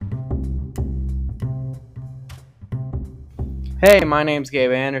Hey, my name's Gabe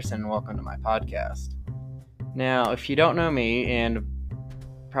Anderson, and welcome to my podcast. Now, if you don't know me, and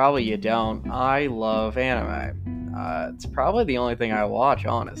probably you don't, I love anime. It's probably the only thing I watch,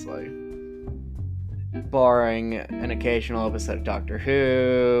 honestly. Barring an occasional episode of Doctor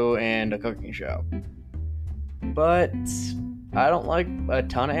Who and a cooking show. But I don't like a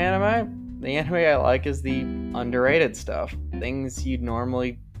ton of anime. The anime I like is the underrated stuff. Things you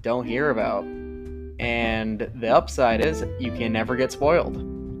normally don't hear about. And the upside is you can never get spoiled.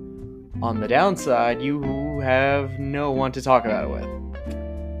 On the downside, you have no one to talk about it with.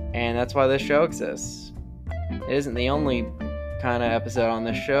 And that's why this show exists. It isn't the only kind of episode on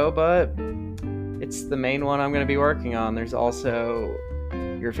this show, but it's the main one I'm going to be working on. There's also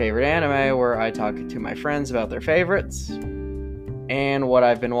Your Favorite Anime, where I talk to my friends about their favorites, and What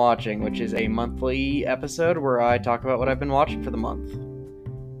I've Been Watching, which is a monthly episode where I talk about what I've been watching for the month.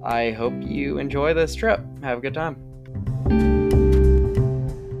 I hope you enjoy this trip. Have a good time.